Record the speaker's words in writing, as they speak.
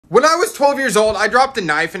When I was 12 years old, I dropped a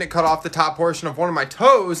knife and it cut off the top portion of one of my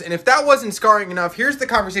toes. And if that wasn't scarring enough, here's the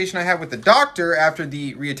conversation I had with the doctor after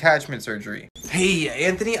the reattachment surgery. Hey,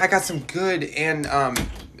 Anthony, I got some good and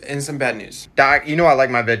some bad news. Doc, you know I like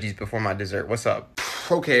my veggies before my dessert. What's up?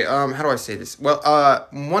 Okay, how do I say this? Well,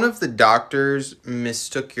 one of the doctors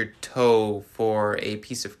mistook your toe for a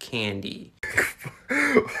piece of candy.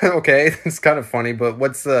 Okay, it's kind of funny, but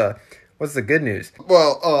what's the good news?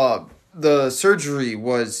 Well, the surgery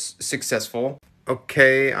was successful.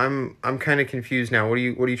 Okay, I'm kind of confused now. What are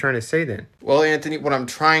you trying to say then? Well, Anthony, what I'm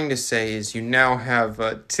trying to say is you now have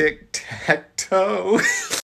a tic-tac-toe.